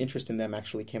part of my interest in them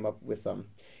actually came up with, there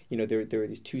are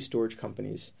these two storage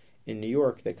companies in New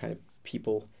York that kind of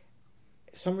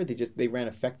they ran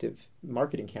effective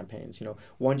marketing campaigns.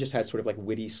 One just had sort of like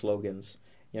witty slogans,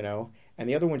 and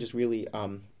the other one just really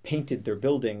painted their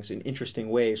buildings in interesting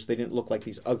ways so they didn't look like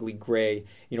these ugly gray,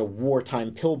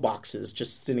 wartime pillboxes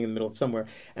just sitting in the middle of somewhere.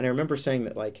 And I remember saying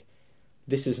that, like,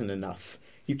 this isn't enough.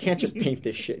 You can't just paint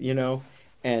this shit,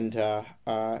 And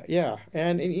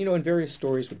and various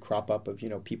stories would crop up of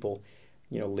people,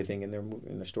 living in their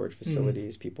storage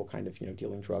facilities, people kind of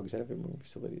dealing drugs out of their moving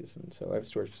facilities, and so I have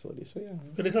storage facilities. So yeah.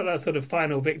 But it's not that sort of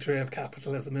final victory of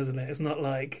capitalism, isn't it? It's not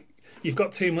like you've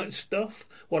got too much stuff.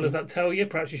 What does that tell you?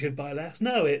 Perhaps you should buy less.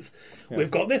 No, it's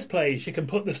we've got this place. You can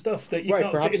put the stuff that you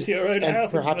can't fit into your own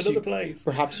house into another place.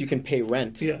 Perhaps you can pay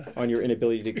rent on your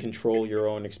inability to control your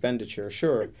own expenditure.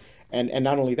 Sure, and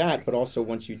not only that, but also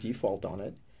once you default on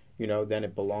it, then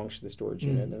it belongs to the storage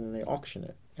unit, and then they auction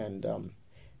it, and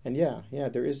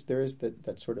there is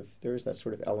that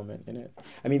sort of element in it.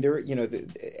 I mean,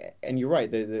 and you're right.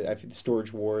 The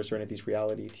storage wars or any of these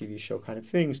reality TV show kind of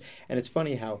things, and it's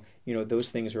funny how those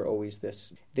things are always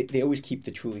this. They always keep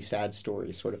the truly sad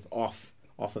stories sort of off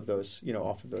of those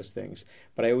things.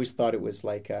 But I always thought it was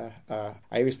like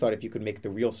if you could make the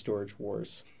real storage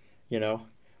wars,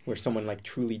 where someone like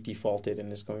truly defaulted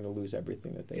and is going to lose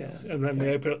everything that they own. And then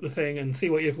they open up the thing and see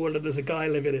what you've wondered, there's a guy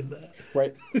living in there.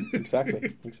 Right.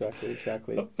 Exactly.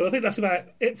 Well, I think that's about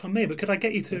it for me, but could I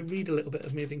get you to read a little bit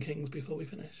of Moving Kings before we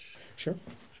finish? Sure.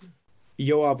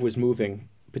 Yoav was moving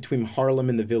between Harlem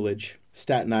and the Village,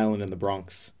 Staten Island and the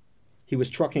Bronx. He was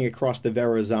trucking across the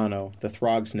Verrazano, the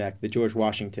Throgs Neck, the George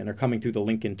Washington, or coming through the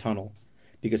Lincoln Tunnel,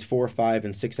 because 4-, 5-,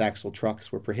 and 6-axle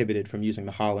trucks were prohibited from using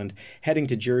the Holland, heading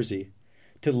to Jersey,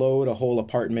 to load a whole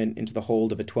apartment into the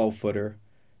hold of a 12-footer,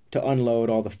 to unload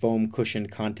all the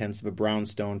foam-cushioned contents of a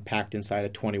brownstone packed inside a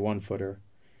 21-footer,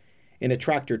 in a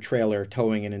tractor-trailer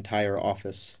towing an entire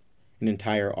office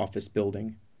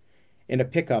building, in a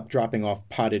pickup dropping off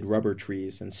potted rubber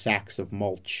trees and sacks of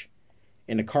mulch,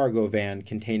 in a cargo van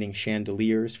containing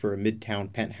chandeliers for a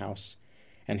midtown penthouse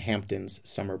and Hampton's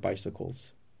summer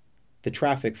bicycles. The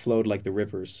traffic flowed like the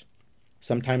rivers,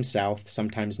 sometimes south,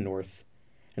 sometimes north,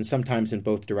 and sometimes in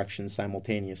both directions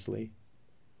simultaneously,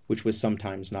 which was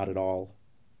sometimes not at all.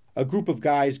 A group of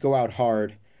guys go out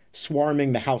hard,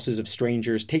 swarming the houses of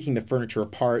strangers, taking the furniture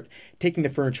apart, taking the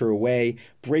furniture away,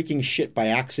 breaking shit by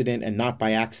accident and not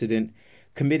by accident,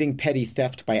 committing petty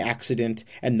theft by accident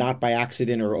and not by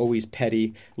accident or always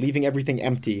petty, leaving everything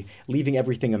empty, leaving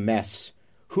everything a mess.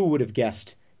 Who would have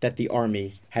guessed that the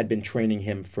army had been training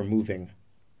him for moving?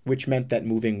 Which meant that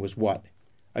moving was what?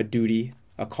 A duty,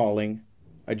 a calling,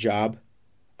 a job,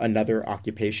 another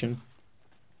occupation.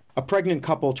 A pregnant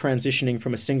couple transitioning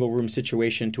from a single-room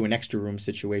situation to an extra-room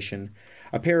situation.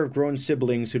 A pair of grown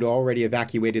siblings who'd already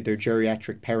evacuated their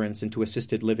geriatric parents into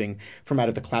assisted living from out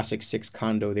of the Classic 6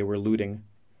 condo they were looting.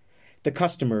 The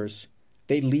customers,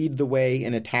 they'd lead the way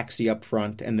in a taxi up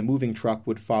front, and the moving truck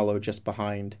would follow just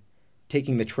behind,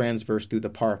 taking the transverse through the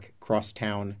park, cross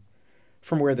town,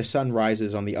 from where the sun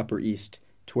rises on the Upper East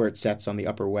to where it sets on the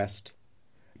Upper West.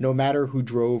 No matter who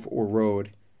drove or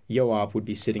rode, Yoav would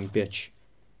be sitting bitch,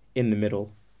 in the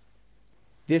middle.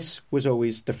 This was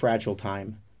always the fragile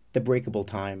time, the breakable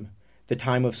time, the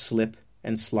time of slip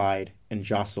and slide and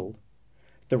jostle.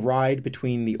 The ride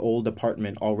between the old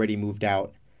apartment already moved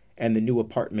out and the new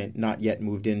apartment not yet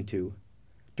moved into,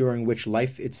 during which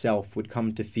life itself would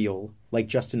come to feel like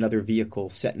just another vehicle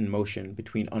set in motion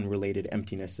between unrelated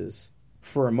emptinesses.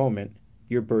 For a moment,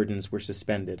 your burdens were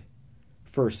suspended.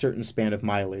 For a certain span of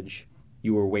mileage,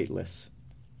 you were weightless.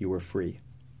 You were free.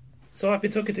 So I've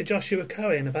been talking to Joshua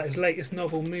Cohen about his latest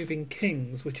novel, Moving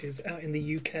Kings, which is out in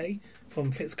the UK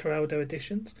from Fitzcarraldo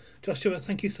Editions. Joshua,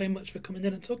 thank you so much for coming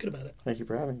in and talking about it. Thank you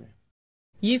for having me.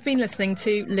 You've been listening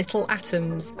to Little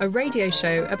Atoms, a radio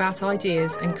show about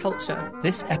ideas and culture.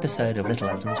 This episode of Little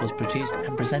Atoms was produced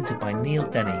and presented by Neil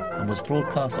Denny and was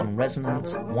broadcast on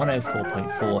Resonance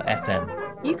 104.4 FM.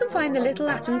 You can find the Little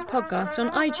Atoms podcast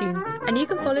on iTunes, and you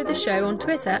can follow the show on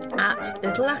Twitter at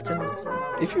Little Atoms.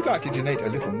 If you'd like to donate a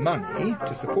little money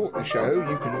to support the show,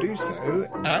 you can do so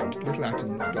at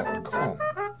littleatoms.com.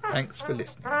 Thanks for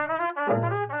listening.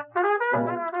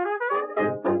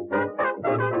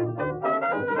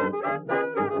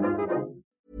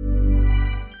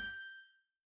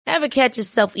 Ever catch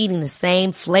yourself eating the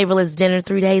same flavorless dinner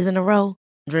 3 days in a row?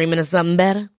 Dreaming of something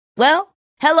better? Well,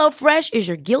 HelloFresh is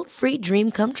your guilt-free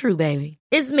dream come true, baby.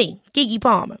 It's me, Keke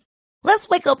Palmer. Let's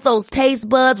wake up those taste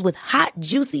buds with hot,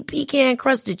 juicy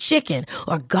pecan-crusted chicken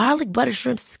or garlic butter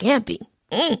shrimp scampi.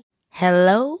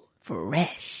 Hello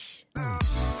Fresh.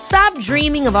 Stop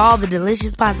dreaming of all the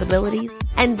delicious possibilities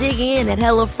and dig in at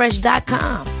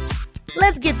HelloFresh.com.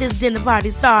 Let's get this dinner party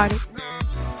started.